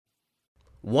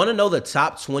Want to know the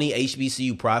top 20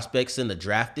 HBCU prospects in the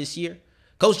draft this year?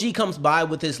 Coach G comes by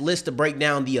with his list to break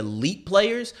down the elite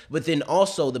players, but then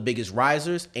also the biggest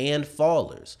risers and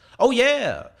fallers. Oh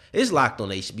yeah, it's Locked on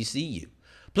HBCU.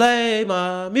 Play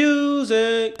my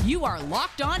music. You are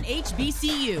Locked on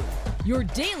HBCU, your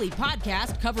daily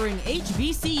podcast covering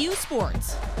HBCU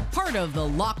sports. Part of the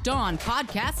Locked On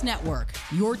Podcast Network,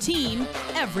 your team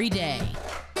every day.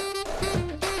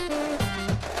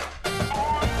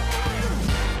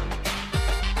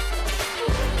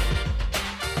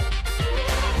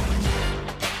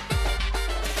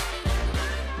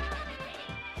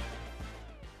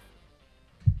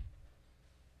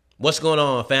 What's going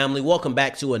on, family? Welcome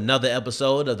back to another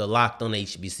episode of the Locked on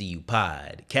HBCU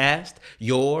podcast,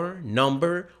 your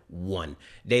number one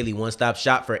daily one-stop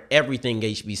shop for everything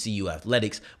HBCU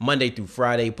athletics, Monday through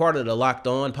Friday, part of the Locked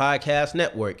On Podcast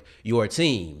Network, your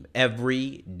team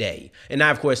every day. And I,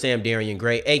 of course, am Darian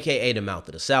Gray, a.k.a. the Mouth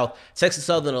of the South, Texas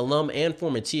Southern alum and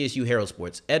former TSU Herald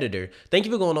Sports editor. Thank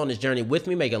you for going on this journey with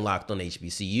me, making Locked on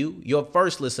HBCU your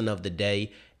first listen of the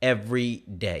day, every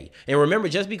day. And remember,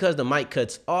 just because the mic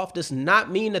cuts off does not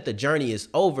mean that the journey is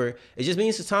over. It just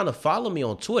means it's time to follow me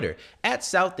on Twitter at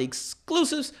South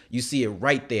Exclusives. You see it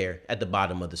right there at the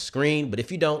bottom of the screen. But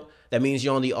if you don't, that means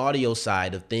you're on the audio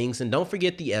side of things. And don't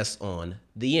forget the S on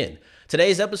the end.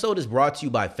 Today's episode is brought to you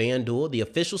by FanDuel, the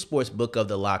official sports book of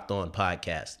the Locked On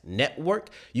Podcast Network.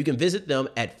 You can visit them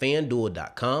at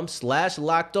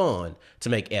fanduel.com/lockedon to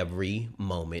make every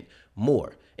moment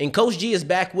more. And Coach G is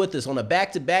back with us on a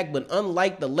back-to-back, but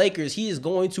unlike the Lakers, he is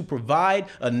going to provide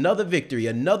another victory,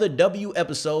 another W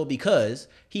episode, because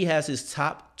he has his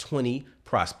top 20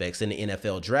 prospects in the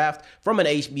NFL draft from an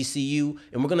HBCU.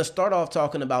 And we're going to start off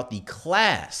talking about the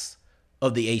class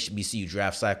of the HBCU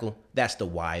draft cycle. That's the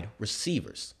wide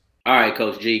receivers. All right,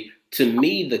 Coach G. To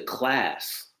me, the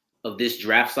class of this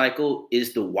draft cycle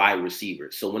is the wide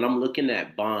receivers. So when I'm looking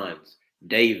at Bonds,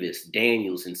 Davis,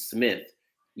 Daniels, and Smith,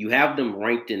 you have them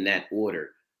ranked in that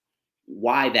order.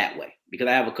 Why that way? Because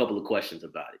I have a couple of questions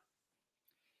about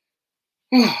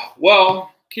it.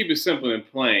 Well, keep it simple and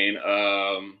plain.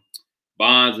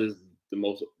 Bonds is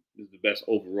the best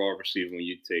overall receiver when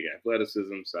you take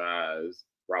athleticism, size,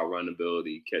 route run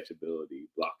ability, catchability,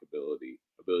 blockability,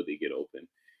 ability to get open.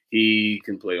 He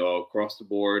can play all across the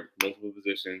board, multiple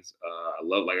positions. I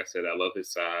love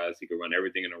his size. He could run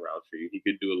everything in a route tree. He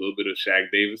could do a little bit of Shaq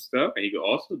Davis stuff, and he could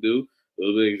also do a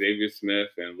little bit of Xavier Smith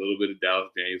and a little bit of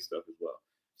Dallas Daniels stuff as well.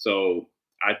 So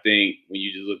I think when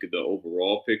you just look at the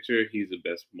overall picture, he's the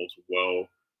best, most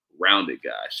well-rounded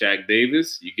guy. Shaq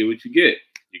Davis, you get what you get.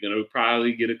 You're going to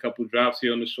probably get a couple drops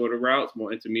here on the shorter routes,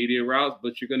 more intermediate routes,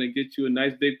 but you're going to get you a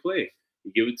nice big play.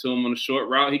 You give it to him on a short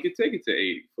route, he could take it to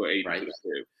 80 for 80 right. To the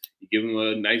crib. You give him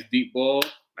a nice deep ball,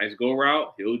 nice go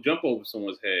route, he'll jump over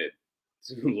someone's head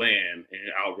to land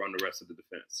and outrun the rest of the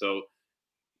defense. So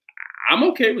I'm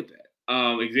okay with that.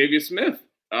 Xavier Smith,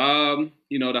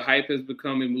 the hype has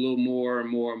become a little more and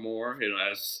more and more,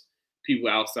 as people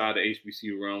outside the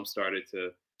HBCU realm started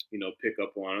to, pick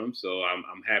up on him. So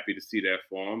I'm happy to see that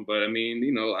for him. But I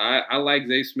mean, I like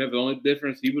Xavier Smith. The only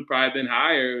difference, he would probably have been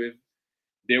higher if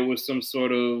there was some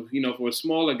sort of, for a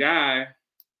smaller guy,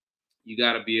 you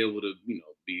got to be able to,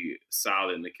 be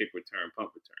solid in the kick return,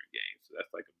 punt return game. So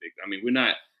that's like we're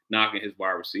not knocking his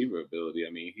wide receiver ability. I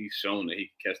mean, he's shown that he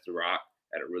can catch the rock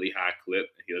at a really high clip.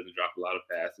 He doesn't drop a lot of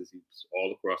passes. He's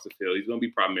all across the field. He's going to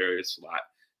be primarily a slot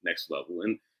next level.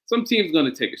 And some team's going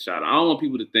to take a shot. I don't want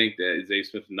people to think that Zay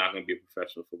Smith is not going to be a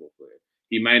professional football player.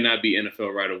 He might not be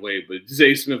NFL right away, but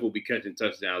Zay Smith will be catching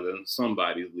touchdowns in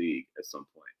somebody's league at some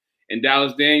point. And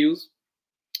Dallas Daniels,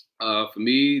 for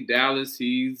me, Dallas,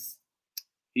 he's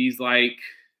like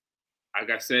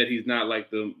I said, he's not like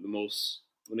the most,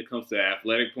 when it comes to the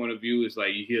athletic point of view, it's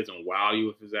like he doesn't wow you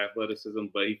with his athleticism,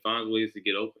 but he finds ways to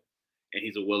get open. And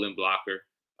he's a willing blocker.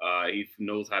 He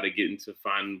knows how to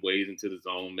find ways into the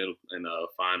zone middle and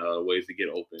find ways to get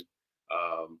open.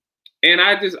 And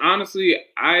I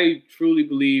truly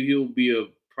believe he'll be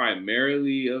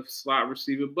primarily a slot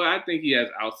receiver, but I think he has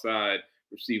outside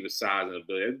receiver size and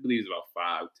ability. I believe he's about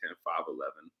 5'10",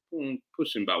 5'11",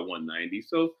 pushing about 190.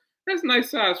 So that's nice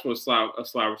size for a slot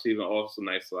receiver, also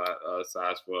nice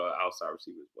size for an outside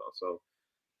receiver as well. So,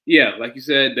 yeah, like you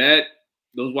said,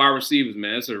 those wide receivers,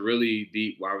 man, it's a really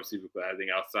deep wide receiver class. I think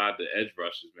outside the edge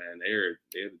rushers, man, they're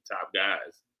the top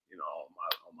guys,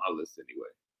 on my list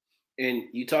anyway. And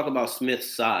you talk about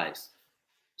Smith's size,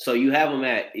 so you have him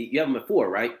at 4,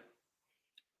 right?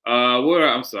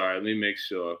 I'm sorry. Let me make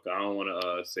sure. I don't want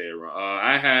to say it wrong.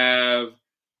 I have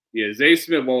Yeah, Zay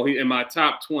Smith. Well, he in my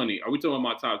top 20. Are we talking about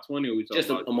my top 20? Or are we talking Just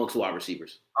about amongst wide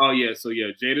receivers. Oh yeah, so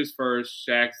yeah, Jada's first,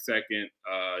 Shaq's second,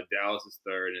 Dallas is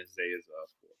third, and Zay is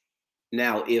fourth.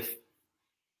 Now, if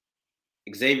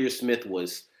Xavier Smith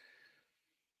was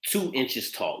 2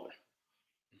 inches taller,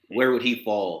 where would he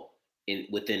fall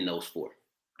within those 4?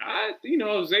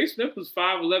 Zay Smith was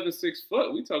 5'11", 6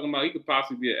 foot. We talking about he could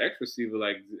possibly be an X receiver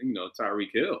like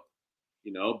Tyreek Hill,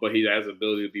 but he has the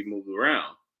ability to be moved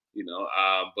around,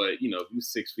 but if you're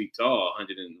 6 feet tall,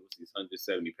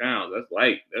 170 pounds, that's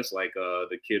like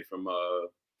the kid from the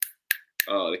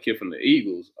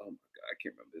Eagles. Oh my God, I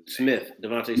can't remember his name.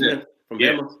 Devontae Smith from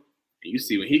Yeah. Bama. And you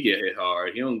see when he get hit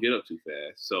hard, he don't get up too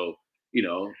fast. So,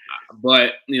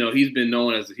 but he's been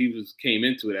known as came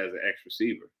into it as an X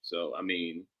receiver. So I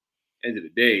mean, end of the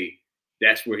day,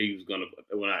 that's where he was gonna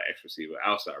not X receiver,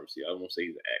 outside receiver. I won't say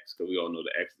he's an X because we all know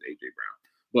the X is AJ Brown.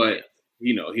 But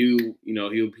he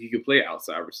could play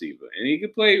outside receiver and he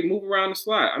could move around the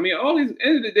slot. I mean,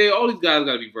 end of the day, all these guys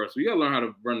gotta be versatile. You gotta learn how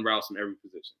to run routes in every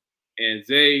position. And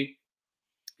Zay,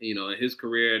 in his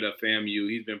career at FAMU,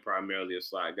 he's been primarily a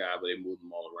slot guy, but they moved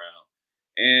him all around.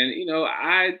 And,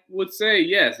 I would say,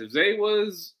 yes, if Zay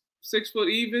was 6 foot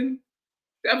even,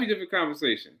 that'd be a different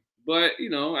conversation. But,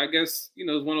 I guess,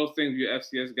 it's one of those things, you're an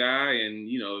FCS guy, and,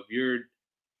 if you're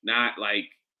not,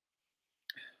 like,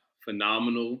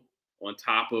 phenomenal on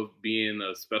top of being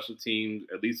a special team,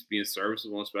 at least being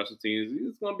serviceable on special teams,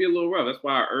 it's going to be a little rough. That's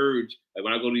why I urge, like,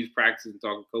 when I go to these practices and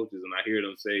talk to coaches and I hear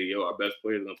them say, yo, our best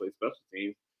players are going to play special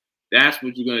teams, that's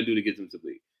what you're going to do to get them to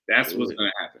league. That's what's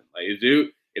going to happen. Like, if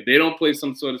they don't play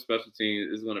some sort of special team,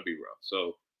 it's going to be rough.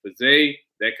 So for Zay,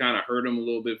 that kind of hurt him a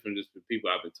little bit from just the people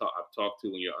I've talked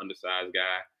to. When you're an undersized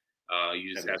guy,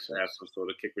 you just have to have some sort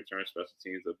of kick return special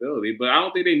teams ability. But I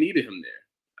don't think they needed him there.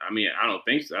 I mean, I don't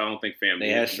think so. I don't think family.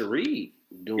 They had Sharif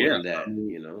doing that,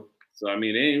 So I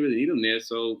mean, they didn't really need him there.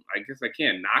 So I guess I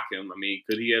can't knock him. I mean,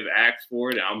 could he have asked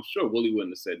for it? I'm sure Willie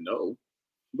wouldn't have said no.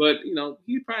 But,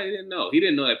 he probably didn't know. He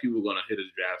didn't know that people were going to hit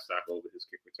his draft stock over his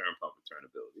kick return, punt return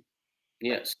ability.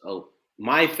 Yes. So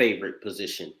my favorite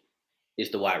position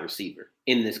is the wide receiver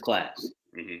in this class.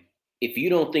 Mm-hmm. If you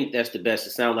don't think that's the best,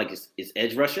 it sounds like it's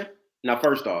edge rusher. Now,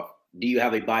 first off, do you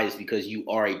have a bias because you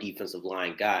are a defensive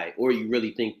line guy, or you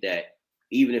really think that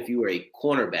even if you were a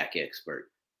cornerback expert,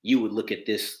 you would look at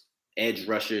this edge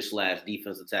rusher /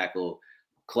 defensive tackle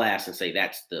class and say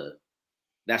that's the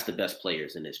best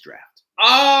players in this draft?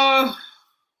 God,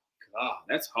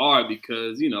 that's hard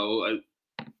because,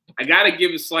 I got to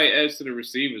give a slight edge to the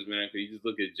receivers, man, because you just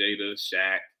look at Jada,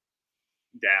 Shaq,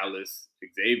 Dallas,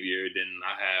 Xavier. Then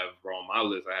I have on my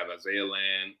list, I have Isaiah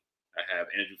Land, I have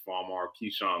Andrew Farmar,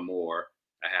 Keyshawn Moore,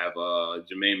 I have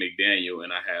Jermaine McDaniel,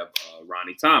 and I have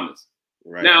Ronnie Thomas.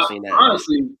 Right. Now,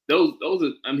 honestly, those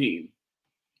are, I mean,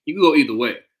 you can go either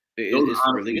way. It's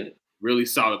really good. Really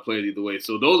solid players either way.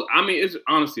 So those, I mean, it's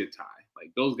honestly a tie.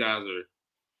 Like those guys are,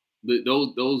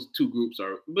 those two groups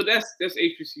are, but that's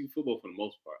HBCU football for the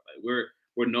most part. Like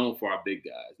we're known for our big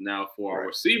guys. Now for our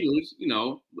receivers,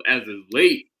 as of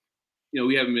late,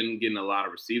 we haven't been getting a lot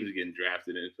of receivers getting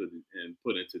drafted and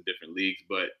put into different leagues.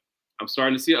 But I'm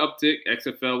starting to see an uptick.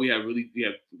 XFL, we have I think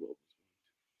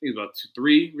it's about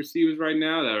 3 receivers right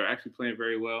now that are actually playing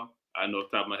very well. I know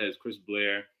off the top of my head is Chris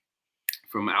Blair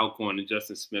from Alcorn and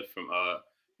Justin Smith from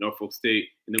Norfolk State.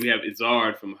 And then we have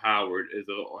Izzard from Howard. He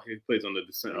plays on the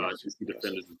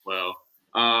defenders as well.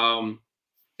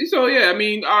 So, yeah, I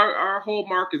mean, our whole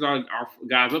mark is our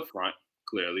guys up front,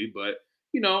 clearly. But,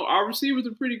 our receivers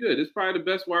are pretty good. It's probably the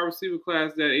best wide receiver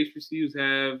class that HBCUs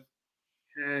have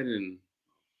had in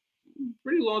a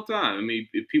pretty long time. I mean,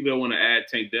 if people don't want to add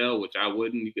Tank Dell, which I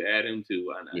wouldn't, you could add him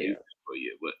too.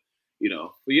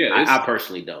 I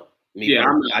personally don't. I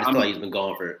just feel like he's been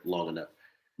gone for long enough.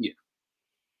 Yeah.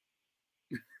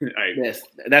 Yes,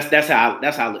 that's how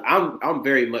I'm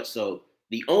very much so.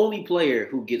 The only player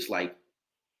who gets like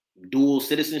dual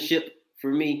citizenship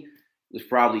for me was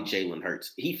probably Jalen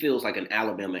Hurts. He feels like an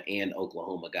Alabama and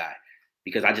Oklahoma guy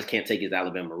because I just can't take his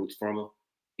Alabama roots from him.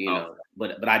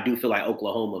 But I do feel like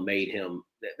Oklahoma made him.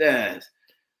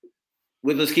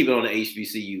 Let's keep it on the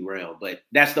HBCU realm, but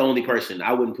that's the only person.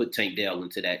 I wouldn't put Tank Dell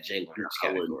into that Jalen Hurts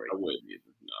category. I wouldn't either.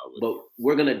 No, but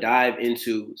we're going to dive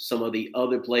into some of the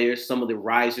other players, some of the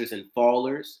risers and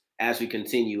fallers as we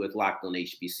continue with Locked on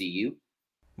HBCU.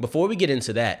 Before we get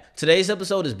into that, today's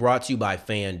episode is brought to you by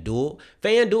FanDuel.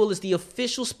 FanDuel is the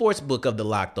official sports book of the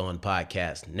Locked On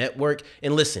Podcast Network.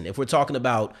 And listen, if we're talking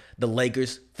about the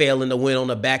Lakers failing to win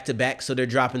on a back-to-back, so they're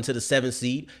dropping to the 7th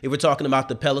seed, if we're talking about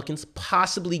the Pelicans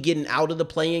possibly getting out of the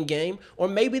play-in game, or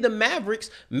maybe the Mavericks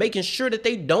making sure that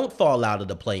they don't fall out of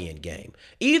the play-in game,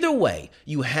 either way,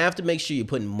 you have to make sure you're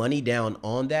putting money down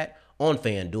on that on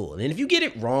FanDuel. And if you get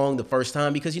it wrong the first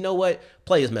time, because you know what?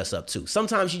 Players mess up too.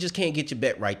 Sometimes you just can't get your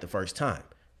bet right the first time.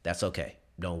 That's okay.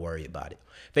 Don't worry about it.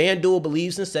 FanDuel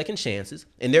believes in second chances,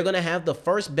 and they're going to have the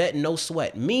first bet no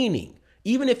sweat, meaning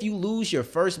even if you lose your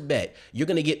first bet, you're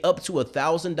going to get up to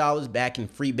 $1,000 back in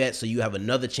free bets, so you have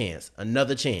another chance, and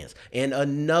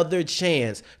another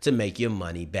chance to make your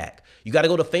money back. You got to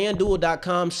go to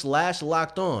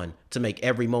FanDuel.com/locked on to make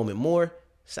every moment more.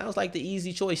 Sounds like the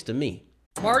easy choice to me.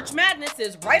 March Madness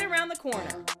is right around the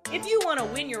corner. If you want to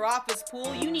win your office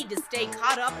pool, you need to stay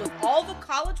caught up with all the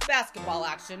college basketball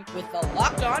action with the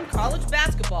Locked On College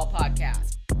Basketball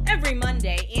Podcast. Every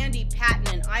Monday, Andy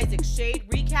Patton and Isaac Shade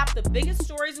recap the biggest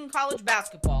stories in college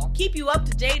basketball, keep you up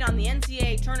to date on the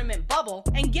NCAA tournament bubble,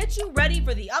 and get you ready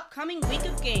for the upcoming week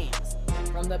of games.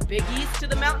 From the Big East to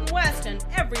the Mountain West and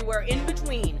everywhere in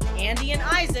between, Andy and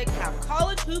Isaac have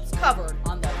college hoops covered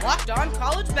on the Locked On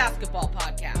College Basketball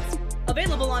Podcast.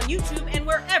 Available on YouTube and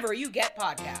wherever you get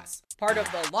podcasts. Part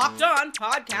of the Locked On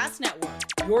Podcast Network.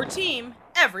 Your team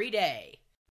every day.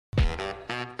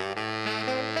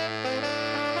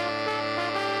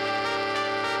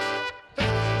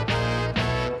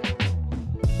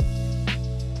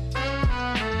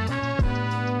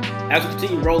 As we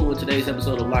continue rolling with today's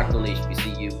episode of Locked On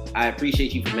HBCU, I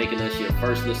appreciate you for making us your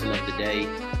first listen of the day,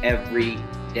 every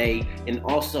day. And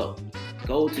also,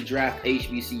 go to Draft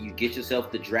HBCU. Get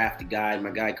yourself the draft guide.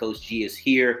 My guy, Coach G, is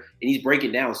here, and he's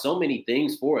breaking down so many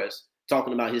things for us,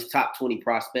 talking about his top 20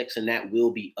 prospects, and that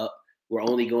will be up. We're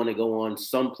only going to go on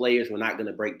some players. We're not going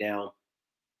to break down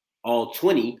all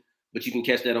 20, but you can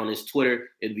catch that on his Twitter.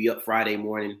 It'll be up Friday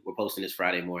morning. We're posting this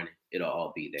Friday morning. It'll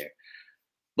all be there.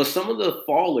 But some of the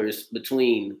fallers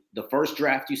between the first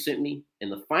draft you sent me and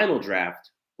the final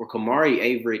draft were Kamari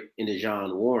Avery and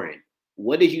Dejon Warren.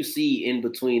 What did you see in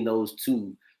between those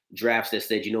two drafts that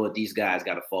said, you know what, these guys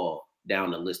got to fall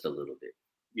down the list a little bit?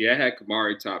 Yeah, I had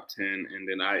Kamari top 10, and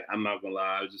then I'm not going to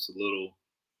lie, I was just a little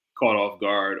caught off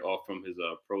guard from his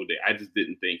pro day. I just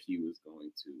didn't think he was going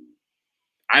to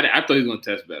 – I thought he was going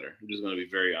to test better. I'm just going to be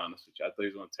very honest with you. I thought he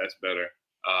was going to test better.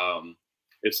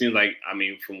 It seems like, I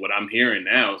mean, from what I'm hearing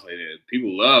now, it's like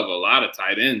people love a lot of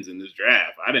tight ends in this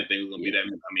draft. I didn't think it was going to be that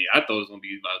many. I mean, I thought it was going to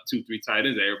be about 2-3 tight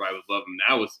ends that everybody was loving.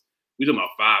 Now we're talking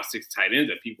about 5-6 tight ends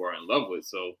that people are in love with.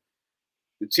 So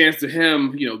the chance of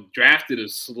him, drafted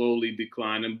is slowly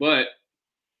declining, but,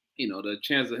 the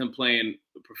chance of him playing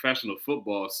professional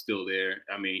football is still there.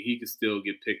 I mean, he could still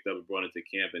get picked up and brought into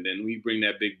camp. And then we bring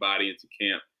that big body into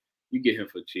camp. You get him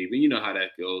for cheap. And you know how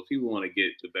that goes. People want to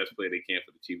get the best player they can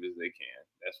for the cheapest they can.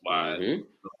 That's why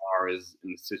Lamar is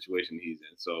in the situation he's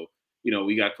in. So,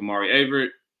 we got Kamari Avery.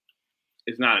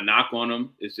 It's not a knock on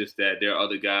him. It's just that there are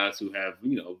other guys who have,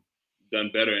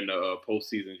 done better in the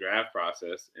postseason draft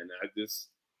process. And I just,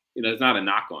 it's not a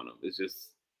knock on him. It's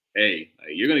just, hey,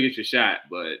 you're going to get your shot.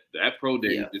 But that pro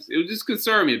day, it would just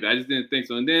concern me. But I just didn't think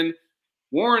so. And then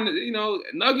Warren,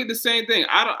 Nugget, the same thing.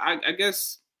 I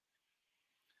guess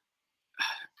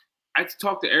I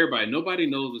talk to everybody. Nobody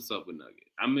knows what's up with Nugget.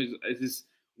 It's just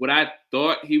what I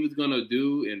thought he was gonna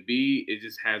do and be. It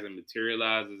just hasn't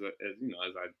materialized it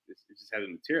just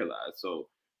hasn't materialized. So,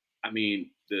 I mean,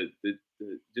 the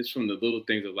just from the little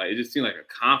things of it just seemed like a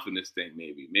confidence thing.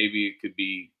 Maybe it could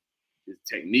be his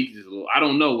technique is a little. I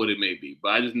don't know what it may be,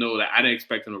 but I just know that I didn't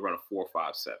expect him to run a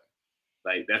 4.57.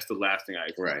 Like that's the last thing I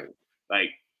expected. Right. Like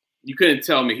you couldn't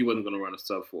tell me he wasn't gonna run a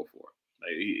sub 4.4.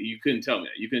 Like you couldn't tell me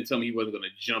that. You couldn't tell me he wasn't going to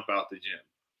jump out the gym.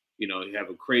 He have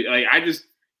a crazy. I just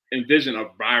envision a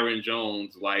Byron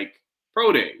Jones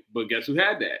pro day, but guess who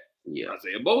had that? Yeah,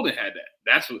 Isaiah Bolden had that.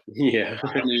 That's what. Yeah.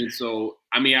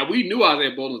 We knew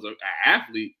Isaiah Bolden was an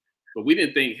athlete, but we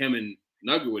didn't think him and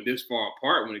Nugget were this far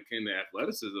apart when it came to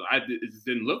athleticism. It just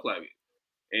didn't look like it.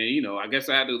 And I guess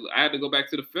I had to go back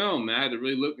to the film. Man. I had to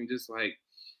really look and just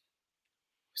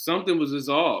something was just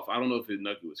off. I don't know if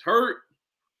Nugget was hurt.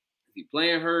 Is he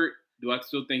playing hurt? Do I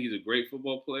still think he's a great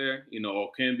football player,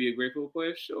 or can be a great football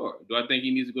player? Sure. Do I think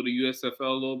he needs to go to USFL a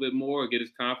little bit more, get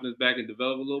his confidence back and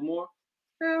develop a little more?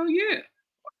 Hell yeah.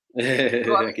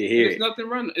 I can hear There's it. nothing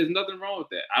wrong with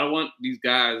that. I don't want these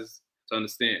guys to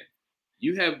understand.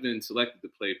 You have been selected to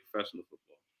play professional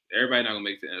football. Everybody not going to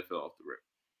make the NFL off the rip.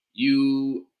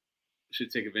 You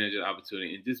should take advantage of the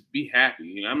opportunity and just be happy.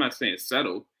 You know, I'm not saying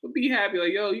settle, but be happy.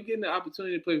 Like, yo, you getting the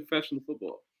opportunity to play professional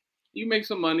football. You make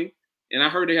some money, and I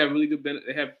heard they have really good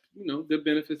they have good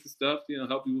benefits and stuff. You know,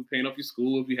 help you with paying off your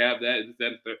school if you have that.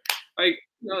 That, that. Like,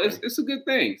 it's a good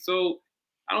thing. So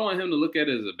I don't want him to look at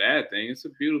it as a bad thing. It's a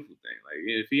beautiful thing. Like,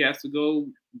 if he has to go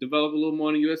develop a little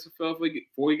more in the USFL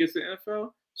before he gets to the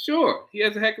NFL, sure, he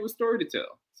has a heck of a story to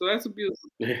tell. So that's a beautiful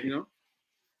thing.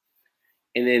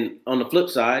 And then on the flip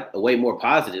side, a way more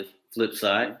positive flip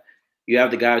side, you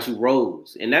have the guys who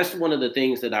rose. And that's one of the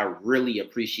things that I really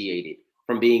appreciated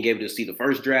from being able to see the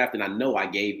first draft. And I know I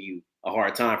gave you a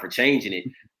hard time for changing it,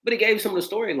 but it gave some of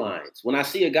the storylines. When I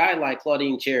see a guy like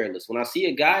Claudine Cheryless, when I see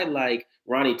a guy like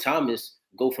Ronnie Thomas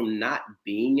go from not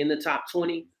being in the top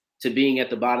 20 to being at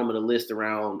the bottom of the list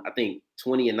around, I think,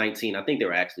 20 and 19. I think they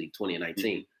were actually 20 and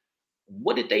 19.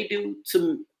 What did they do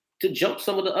to jump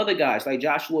some of the other guys like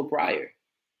Joshua Pryor?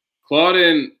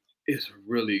 Claudin is a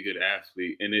really good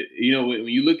athlete, and when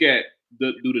you look at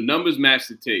do the numbers match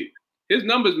the tape? His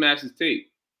numbers match his tape.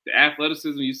 The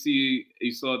athleticism you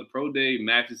saw at the pro day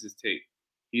matches his tape.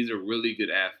 He's a really good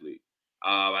athlete.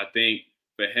 I think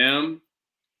for him,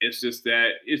 it's just that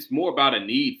it's more about a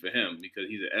need for him because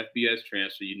he's an FBS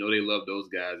transfer. You know they love those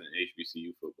guys in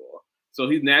HBCU football, so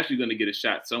he's naturally going to get a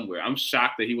shot somewhere. I'm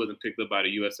shocked that he wasn't picked up by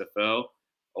the USFL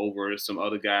over some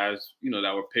other guys,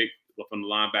 that were picked from the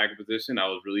linebacker position. I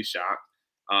was really shocked.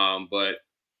 But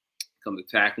come to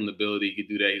tackling ability, he could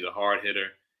do that. He's a hard hitter.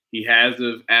 He has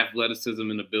the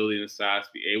athleticism and ability and size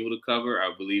to be able to cover.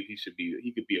 I believe he could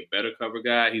be a better cover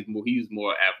guy. He's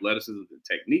more athleticism and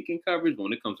technique in coverage. But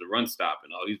when it comes to run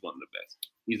stopping, he's one of the best.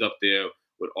 He's up there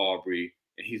with Aubrey,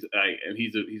 and he's a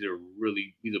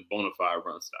bona fide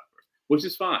run stopper, which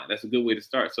is fine. That's a good way to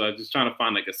start. So I'm just trying to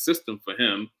find like a system for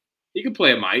him. He can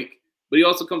play a Mike, but he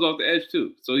also comes off the edge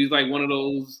too. So he's like one of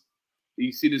those.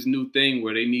 You see this new thing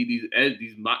where they need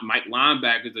these Mike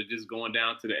linebackers are just going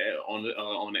down to the on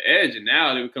the edge, and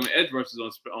now they're becoming edge rushers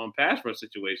on pass rush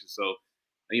situations. So,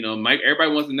 Mike,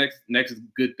 everybody wants the next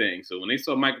good thing. So when they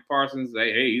saw Michael Parsons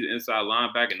say, "Hey, he's an inside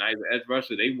linebacker, now he's an edge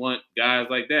rusher," they want guys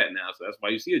like that now. So that's why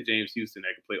you see a James Houston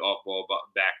that can play off ball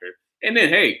backer, and then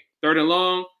hey, third and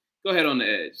long. Go ahead on the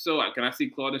edge. So can I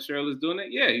see Claude Cheryless doing it?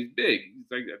 Yeah, he's big. He's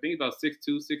like, I think he's about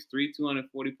 6'2", 6'3",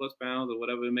 240 plus pounds or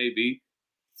whatever it may be.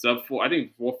 Sub 4, I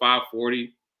think 4'5",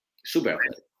 40. Super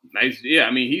nice. Yeah,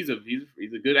 I mean he's a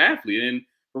good athlete. And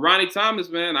for Ronnie Thomas,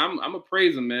 man, I'm a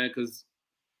praise him, man, because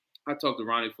I talked to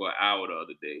Ronnie for an hour the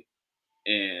other day,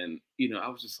 and I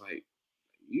was just like,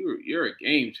 you're a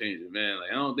game changer, man.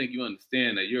 Like I don't think you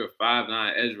understand that you're a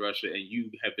 5'9" edge rusher and you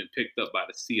have been picked up by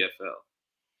the CFL,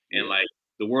 and like.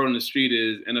 The word on the street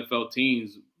is NFL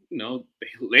teams,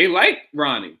 they like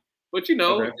Ronnie. But,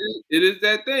 it is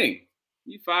that thing.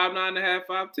 He's 5'9.5",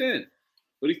 5'10",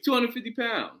 but he's 250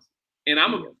 pounds. And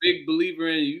I'm a big believer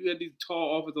in you got these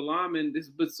tall offensive linemen,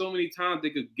 but so many times they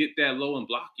could get that low and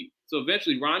block you. So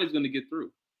eventually Ronnie's going to get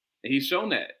through. And he's shown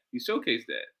that. He showcased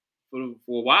that for a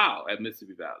while at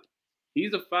Mississippi Valley.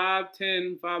 He's a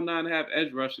 5'10", 5'9.5"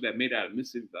 edge rusher that made out of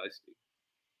Mississippi Valley State.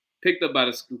 Picked up by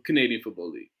the Canadian Football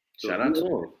League. So shout out to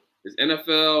him. It's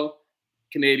NFL,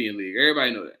 Canadian League.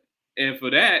 Everybody know that. And for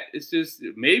that, it's just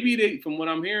maybe from what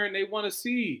I'm hearing, they want to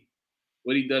see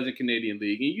what he does in Canadian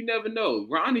League. And you never know.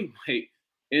 Ronnie might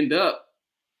end up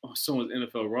on someone's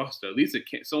NFL roster. At least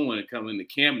someone would come into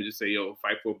camp and just say, yo,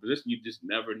 fight for a position. You just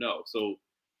never know. So,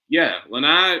 yeah, when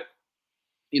I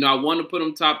wanted to put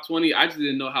him top 20, I just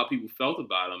didn't know how people felt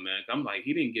about him, man. I'm like,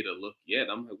 he didn't get a look yet.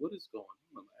 I'm like, what is going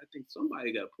on? I think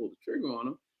somebody got to pull the trigger on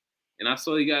him. And I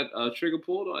saw he got a trigger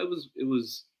pulled. It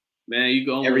was, man, you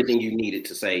go everything you needed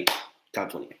to say top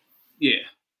 20. Yeah,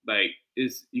 like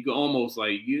you can almost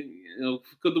like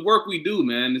because the work we do,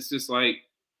 man, it's just like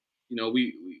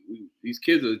we these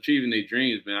kids are achieving their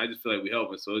dreams, man. I just feel like we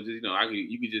helping. So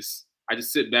just I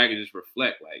just sit back and just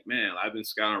reflect, like, man, I've been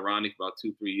scouting Ronnie for about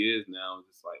 2-3 years now. I'm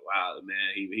just like, wow, man,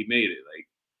 he made it. Like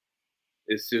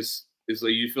it's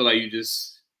like you feel like you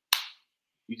just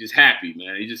happy,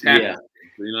 man. You just happy. Yeah.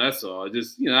 That's all.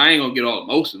 Just, I ain't gonna get all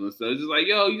emotional and stuff. It's just like,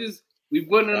 yo, we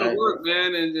putting in the work,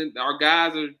 man, and our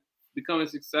guys are becoming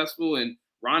successful. And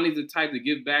Ronnie's the type to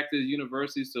give back to his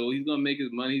university, so he's gonna make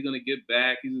his money. He's gonna give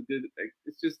back. He's a good.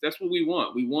 It's just that's what we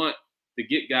want. We want to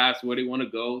get guys to where they want to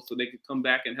go, so they can come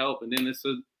back and help. And then it's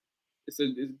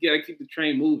gotta keep the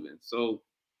train moving. So.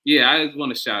 Yeah, I just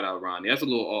want to shout out Ronnie. That's a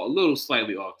little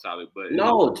slightly off topic, but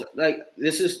no, like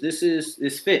this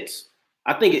fits.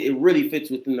 I think it really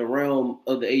fits within the realm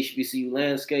of the HBCU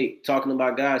landscape, talking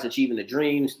about guys achieving the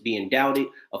dreams, being doubted,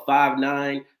 a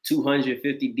 5'9",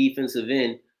 250 defensive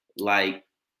end. Like,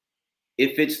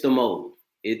 it fits the mold.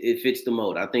 It fits the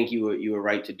mold. I think you were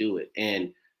right to do it.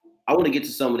 And I want to get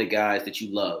to some of the guys that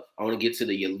you love. I want to get to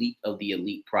the elite of the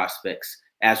elite prospects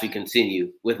as we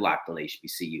continue with Locked on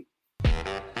HBCU.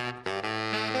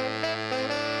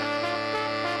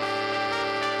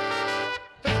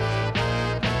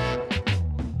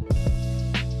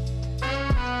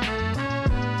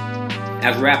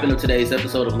 As we're wrapping up today's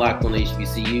episode of Locked on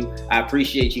HBCU, I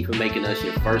appreciate you for making us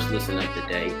your first listen of the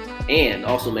day and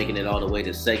also making it all the way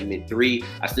to segment 3.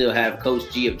 I still have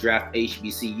Coach G of Draft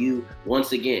HBCU.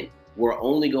 Once again, we're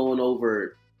only going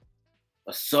over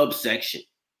a subsection.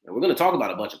 And we're going to talk about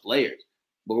a bunch of players,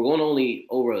 but we're going only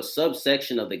over a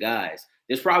subsection of the guys.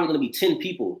 There's probably going to be 10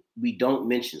 people we don't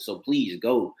mention. So please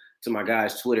go to my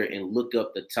guy's Twitter and look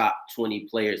up the top 20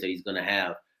 players that he's going to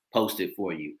have posted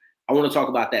for you. I want to talk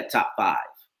about that top 5.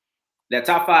 That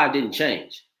top 5 didn't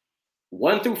change.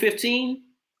 1 through 15,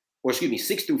 or excuse me,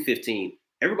 6 through 15,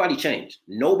 everybody changed.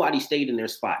 Nobody stayed in their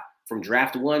spot from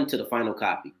draft 1 to the final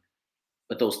copy.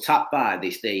 But those top 5,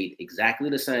 they stayed exactly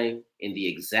the same in the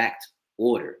exact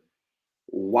order.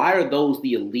 Why are those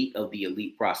the elite of the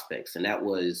elite prospects? And that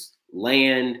was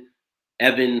Land,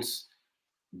 Evans,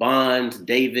 Bonds,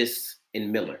 Davis,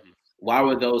 and Miller. Why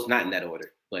were those not in that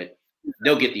order? But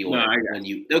they'll get the order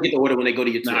they'll get the order when they go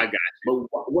to your team. I got you.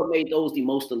 But what made those the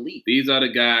most elite? These are the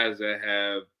guys that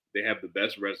have the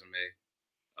best resume.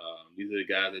 These are the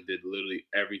guys that did literally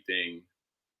everything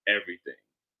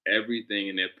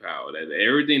in their power. That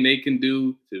everything they can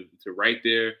do to write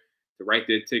their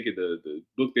ticket, the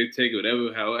book their ticket,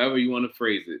 however you want to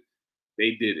phrase it,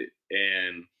 they did it.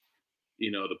 And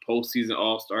the postseason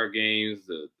All-Star games,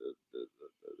 the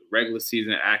regular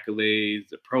season accolades,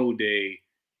 the pro day.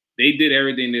 They did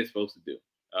everything they're supposed to do.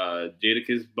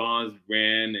 Jadakiss Bonds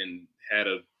ran and had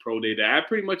a pro day that I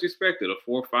pretty much expected. A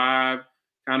 4.5,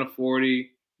 kind of 40,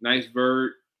 nice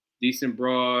vert, decent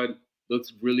broad,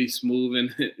 looks really smooth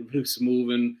and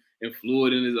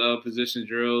fluid in his position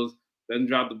drills. Doesn't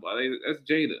drop the ball. That's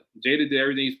Jada. Jada did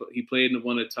everything. He played in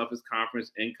one of the toughest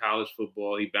conferences in college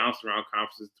football. He bounced around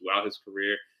conferences throughout his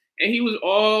career. And he was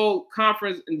all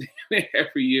conference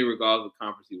every year, regardless of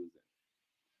conference he was in.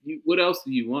 What else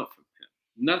do you want from him?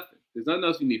 Nothing. There's nothing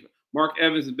else you need from him. Mark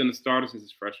Evans has been a starter since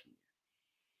his freshman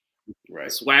year.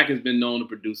 Right. Swag has been known to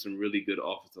produce some really good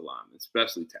offensive linemen,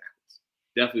 especially tackles.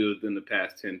 Definitely within the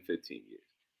past 10, 15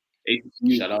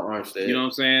 years. Shout out Armstead. You know what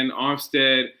I'm saying?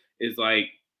 Armstead is like,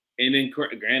 and then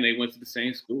granted, they went to the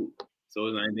same school. So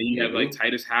like, then you have like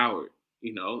Titus Howard.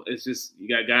 It's just, you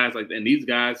got guys like that. And these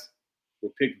guys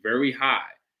were picked very high.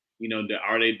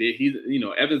 Are they big?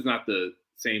 Evans not the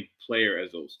same player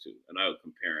as those two. And I was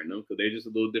comparing them because they're just a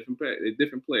little different. They're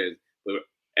different players. But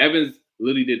Evans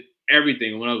literally did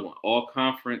everything. When I was all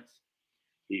conference,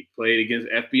 he played against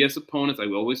FBS opponents. Like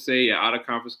we always say, out of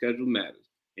conference schedule matters.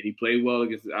 And he played well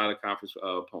against the out of conference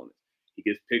opponents. He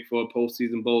gets picked for a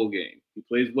postseason bowl game. He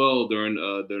plays well during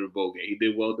the bowl game. He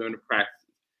did well during the practices.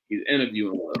 He's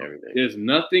interviewing well. Everything. There's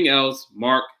nothing else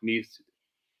Mark needs to do.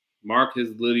 Mark has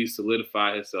literally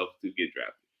solidified himself to get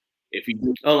drafted. If he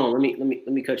let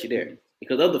me cut you there,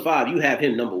 because of the 5, you have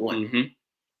him number 1.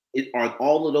 Mm-hmm. Are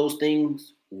all of those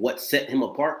things what set him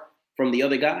apart from the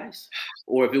other guys,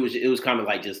 or if it was kind of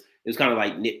like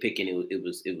nitpicking? It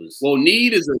was well,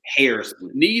 need is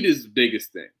the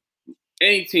biggest thing.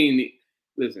 Any team,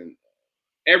 listen,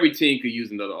 every team could use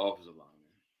another offensive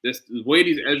lineman. The way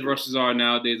these edge rushers are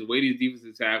nowadays, the way these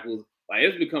defensive tackles, like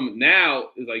it's becoming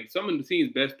now, is like some of the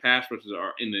team's best pass rushers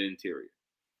are in the interior.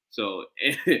 So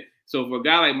for a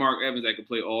guy like Mark Evans that can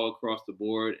play all across the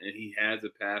board, and he has a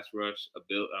pass rush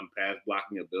pass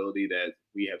blocking ability that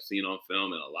we have seen on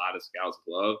film and a lot of scouts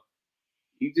love,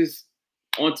 he just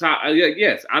on top.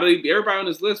 Yes, out of everybody on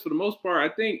this list, for the most part,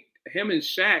 I think him and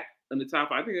Shaq in the top,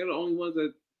 I think they're the only ones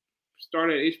that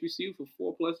started at HBCU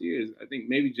for 4+ years. I think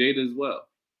maybe Jada as well.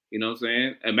 You know what I'm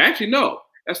saying? And actually, no.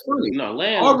 That's funny. No,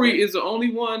 Aubrey is the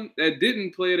only one that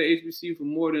didn't play at the HBCU for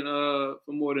more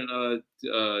than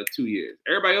 2 years.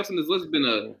 Everybody else on this list has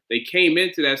been they came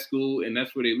into that school and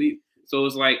that's where they leave. So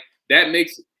it's like that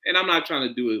makes, and I'm not trying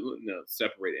to do it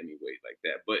separate any way like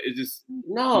that, but it just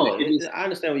I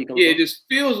understand where you come from. Yeah, it just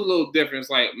feels a little different. It's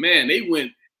like, man, they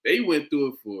went through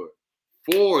it for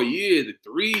 4 years to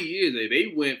 3 years.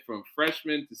 They went from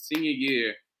freshman to senior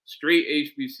year straight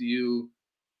HBCU.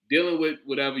 Dealing with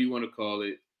whatever you want to call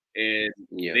it, and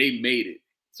they made it.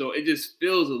 So it just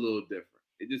feels a little different.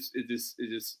 It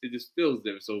just feels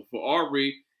different. So for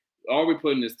Aubrey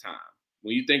put in this time.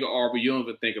 When you think of Aubrey, you don't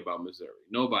even think about Missouri.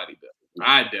 Nobody does.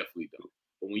 I definitely don't.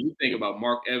 But when you think about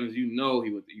Mark Evans, you know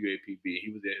he went to UAPB.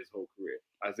 He was there his whole career.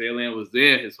 Isaiah Land was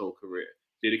there his whole career.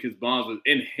 Jadakiss Bonds was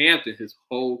in Hampton his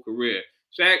whole career.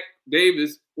 Shaq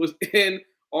Davis was in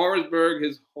Orangeburg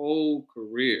his whole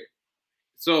career.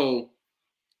 So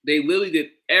they literally did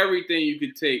everything you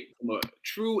could take from a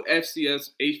true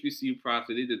FCS HBCU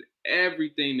process. They did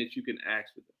everything that you can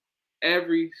ask for them.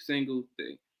 Every single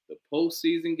thing. The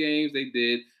postseason games they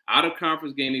did, out of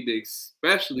conference game they did,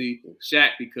 especially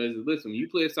Shaq, because listen, when you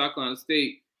play at South Carolina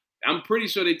State, I'm pretty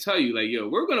sure they tell you, like, yo,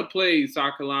 we're gonna play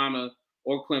South Carolina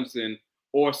or Clemson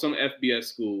or some FBS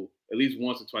school at least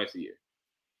once or twice a year.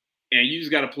 And you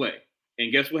just gotta play.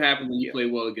 And guess what happens when you play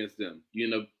well against them? You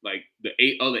end up like the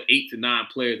 8 to 9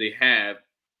 players they have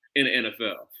in the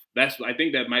NFL. I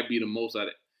think that might be the most out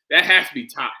of that has to be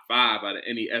top 5 out of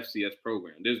any FCS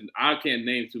program. I can't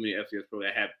name too many FCS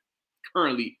programs that have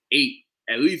currently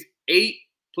at least 8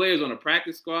 players on a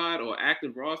practice squad or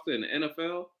active roster in the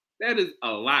NFL. That is a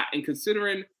lot. And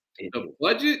considering the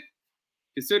budget,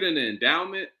 considering the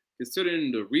endowment,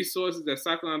 considering the resources that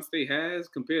South Carolina State has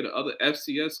compared to other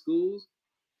FCS schools,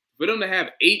 for them to have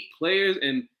 8 players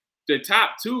and the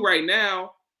top 2 right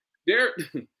now,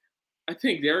 I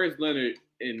think Darius Leonard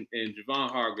and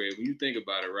Javon Hargrave, when you think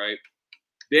about it, right,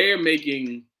 they're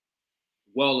making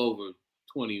well over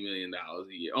 $20 million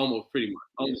a year, almost pretty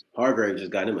much. Hargrave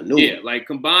just got him a new Yeah, one. like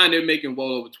combined, they're making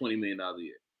well over $20 million a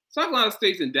year. South Carolina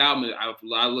State's endowment,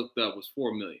 I looked up, was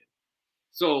 $4 million.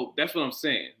 So that's what I'm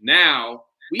saying. Now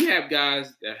we have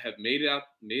guys that have made it out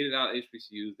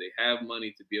HBCUs. They have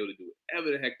money to be able to do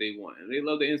whatever the heck they want, and they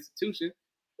love the institution.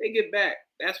 They get back.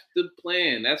 That's the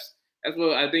plan. That's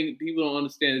what I think people don't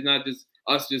understand. It's not just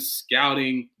us just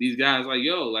scouting these guys. Like,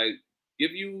 yo, like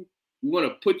we want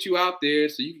to put you out there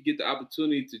so you can get the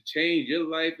opportunity to change your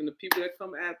life and the people that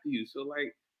come after you. So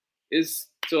like,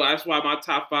 so that's why my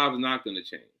top 5 is not going to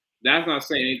change. That's not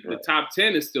saying the top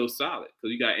 10 is still solid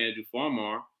because you got Andrew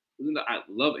Farmar. I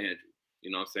love Andrew. You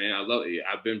know what I'm saying? I love it.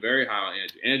 I've been very high on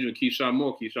Andrew. Andrew and Keyshawn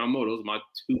Moore. Those are my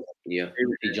 2. Yeah,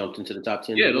 he jumped into the top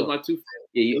 10. Yeah, those are my 2.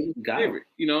 Yeah, you got favorite.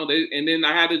 You know, and then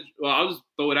I had to. Well, I'll just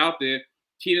throw it out there.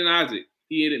 Keenan Isaac.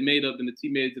 He had it made up, and the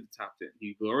team made it to the top 10.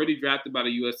 He was already drafted by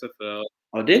the USFL.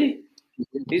 Oh, did he?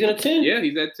 He's in a 10. Yeah,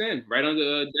 he's at 10, right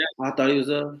under Dallas. I thought he was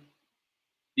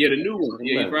Yeah, the new one.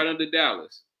 Yeah, he's right under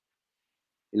Dallas.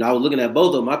 You know, I was looking at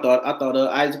both of them. I thought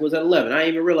Isaac was at 11. I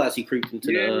didn't even realize he creeped into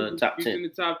the top 10. In the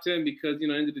top 10 because, you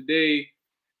know, end of the day,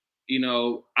 you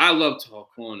know, I love tall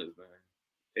corners, man.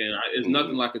 And it's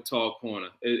nothing like a tall corner.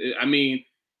 I mean,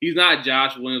 he's not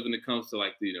Josh Williams when it comes to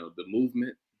like the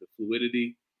movement, the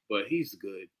fluidity, but he's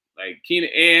good. Like Keenan,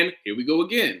 and here we go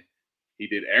again. He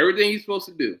did everything he's supposed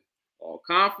to do. All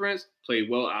conference, played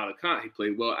well out of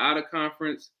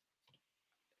conference.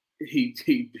 He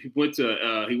went to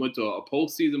a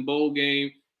postseason bowl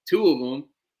game, 2 of them.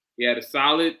 He had a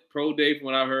solid pro day from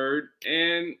what I heard,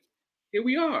 and here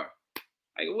we are.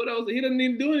 Like, what else? He doesn't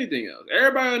need to do anything else.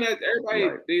 Everybody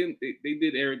right. they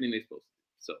did everything they're supposed to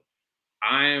do. So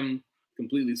I am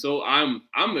completely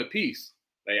I'm at peace.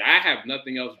 Like, I have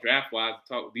nothing else draft wise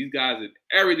to talk. These guys did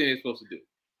everything they're supposed to do.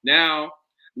 Now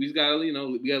we just gotta we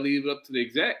gotta leave it up to the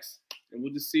execs, and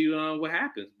we'll just see what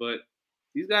happens. But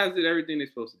these guys did everything they're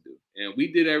supposed to do. And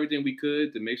we did everything we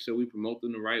could to make sure we promote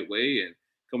them the right way. And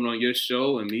coming on your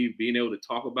show and me being able to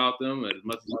talk about them as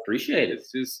much as I appreciate it.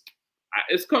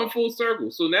 It's come full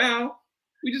circle. So now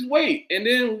we just wait. And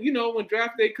then, when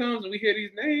draft day comes and we hear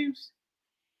these names,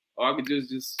 I could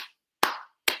just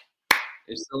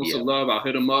and show some love. I'll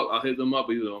hit them up. Either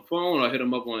on phone or I'll hit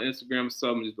them up on Instagram or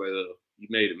something. Just like, you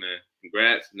made it, man.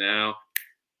 Congrats. Now,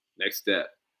 next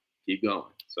step. Keep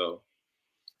going. So.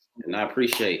 And I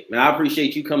appreciate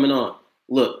you coming on.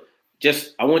 Look,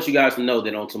 I want you guys to know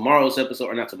that on tomorrow's episode,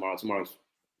 or not tomorrow, tomorrow's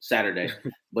Saturday,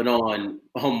 but on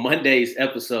Monday's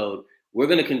episode, we're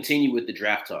going to continue with the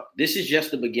draft talk. This is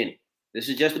just the beginning.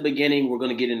 We're going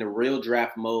to get into real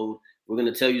draft mode. We're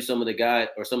going to tell you some of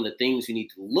the things you need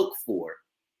to look for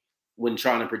when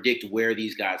trying to predict where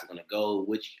these guys are going to go,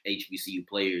 which HBCU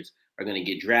players are going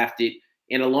to get drafted.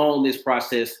 And along this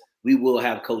process, we will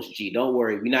have Coach G. Don't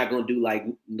worry. We're not going to do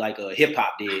like a hip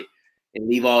hop did and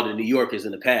leave all the New Yorkers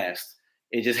in the past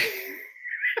and just.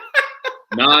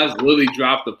 Nas really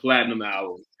dropped the platinum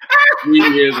album 3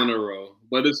 years in a row,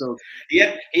 but it's okay.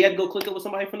 He had to go click it with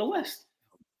somebody from the West.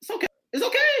 It's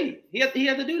okay. He had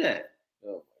to do that. Oh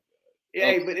my God.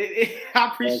 Yeah, but I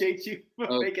appreciate you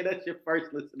for making us your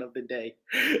first listen of the day,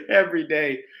 every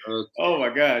day. Okay. Oh my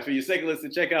gosh! For your second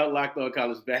listen, check out Locked On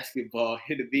College Basketball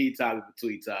in the meantime in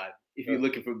between time. If you're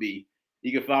looking for me,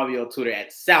 you can follow me on Twitter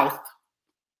at South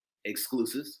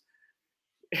Exclusives.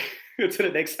 Until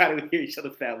the next time we hear each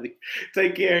other, family.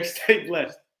 Take care. Stay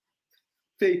blessed.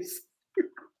 Peace.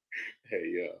 Hey,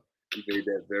 you made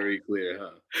that very clear,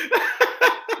 huh?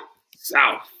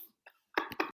 South.